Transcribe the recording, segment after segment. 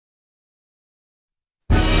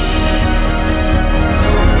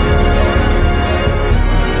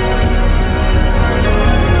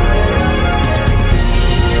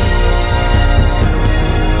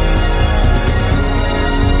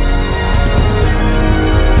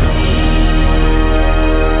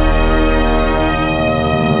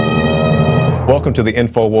Welcome to the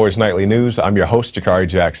InfoWars Nightly News. I'm your host, Jakari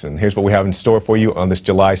Jackson. Here's what we have in store for you on this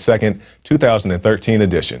July 2nd, 2013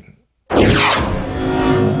 edition.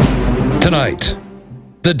 Tonight,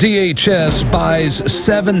 the DHS buys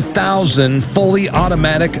 7,000 fully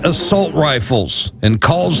automatic assault rifles and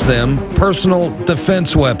calls them personal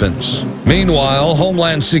defense weapons. Meanwhile,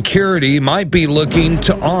 Homeland Security might be looking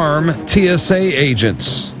to arm TSA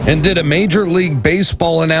agents. And did a Major League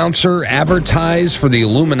Baseball announcer advertise for the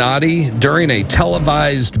Illuminati during a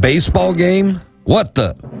televised baseball game? What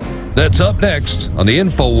the? That's up next on the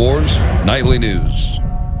InfoWars Nightly News.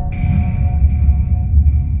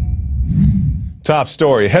 Top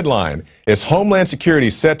story headline: Is Homeland Security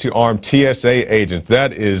set to arm TSA agents?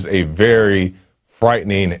 That is a very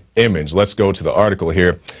frightening image. Let's go to the article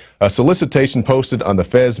here. A solicitation posted on the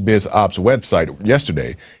Feds Biz Ops website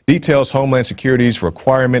yesterday details Homeland Security's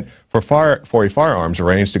requirement for a firearms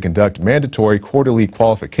range to conduct mandatory quarterly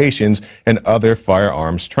qualifications and other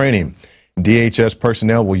firearms training. DHS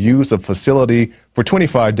personnel will use the facility for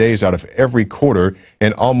 25 days out of every quarter,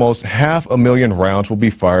 and almost 500,000 rounds will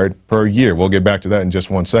be fired per year. We'll get back to that in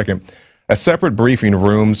just one second. A separate briefing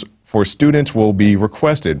rooms for students will be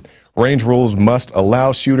requested. Range rules must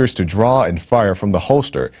allow shooters to draw and fire from the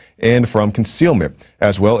holster and from concealment,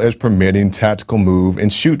 as well as permitting tactical move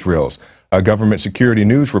and shoot drills. A government security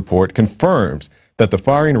news report confirms that the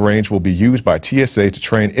firing range will be used by TSA to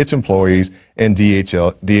train its employees and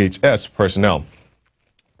DHS personnel.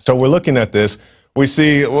 So we're looking at this. We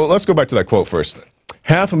see, well, let's go back to that quote first.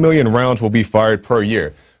 500,000 rounds will be fired per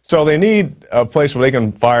year. So they need a place where they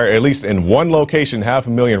can fire, at least in one location,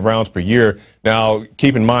 500,000 rounds per year. Now,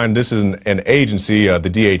 keep in mind, this is an agency, the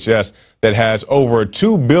DHS, that has over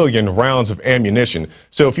 2 billion rounds of ammunition.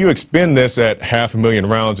 So if you expend this at 500,000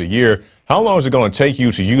 rounds a year, how long is it going to take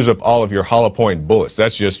you to use up all of your hollow point bullets?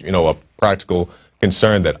 That's just, a practical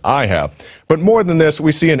concern that I have. But more than this,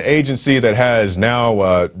 we see an agency that has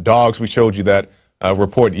now dogs. We showed you that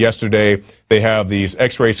report yesterday. They have these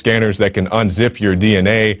X-ray scanners that can unzip your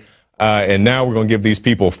DNA. And now we're going to give these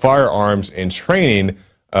people firearms and training,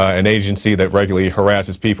 an agency that regularly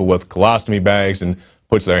harasses people with colostomy bags and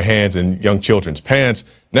puts their hands in young children's pants.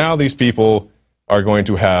 Now these people are going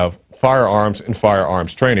to have firearms and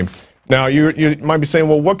firearms training. Now, you might be saying,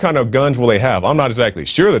 well, what kind of guns will they have? I'm not exactly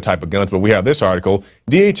sure the type of guns, but we have this article.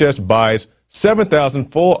 DHS buys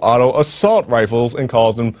 7,000 full auto assault rifles and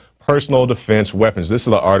calls them personal defense weapons. This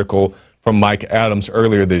is the article from Mike Adams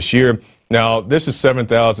earlier this year. Now, this is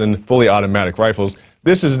 7,000 fully automatic rifles.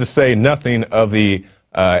 This is to say nothing of the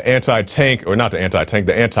anti-tank, or not the anti-tank,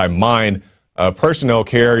 the anti-mine personnel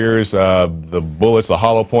carriers, the bullets, the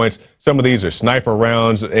hollow points. Some of these are sniper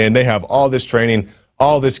rounds, and they have all this training,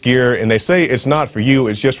 all this gear, and they say it's not for you,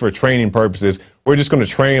 it's just for training purposes. We're just going to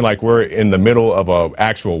train like we're in the middle of an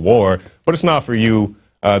actual war, but it's not for you,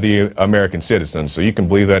 the American citizens. So you can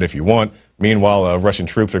believe that if you want. Meanwhile, Russian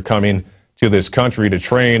troops are coming to this country to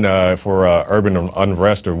train for urban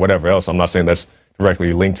unrest or whatever else. I'm not saying that's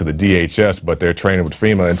directly linked to the DHS, but they're training with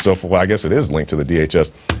FEMA and so forth. Well, I guess it is linked to the DHS.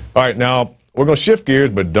 All right, now we're going to shift gears,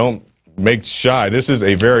 but don't make shy. This is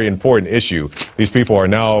a very important issue. These people are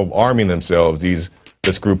now arming themselves,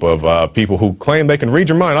 this group of people who claim they can read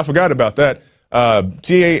your mind. I forgot about that.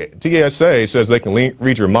 TSA says they can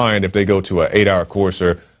read your mind if they go to an 8-hour course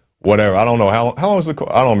or whatever. I don't know how long is the course.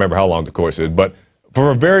 I don't remember how long the course is, but for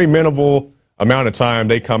a very minimal amount of time,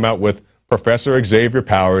 they come out with Professor Xavier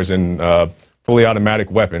powers and fully automatic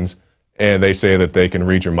weapons, and they say that they can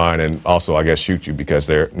read your mind and also, I guess, shoot you because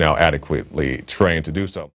they're now adequately trained to do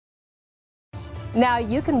so. Now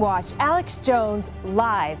you can watch Alex Jones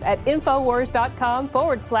live at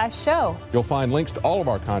Infowars.com/show. You'll find links to all of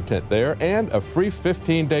our content there and a free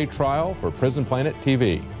 15-day trial for Prison Planet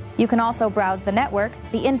TV. You can also browse the network,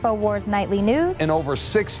 the InfoWars Nightly News, And over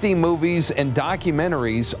 60 movies and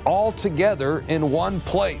documentaries all together in one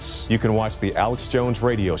place. You can watch the Alex Jones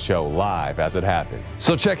radio show live as it happened.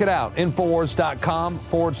 So check it out,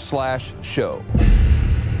 Infowars.com/show.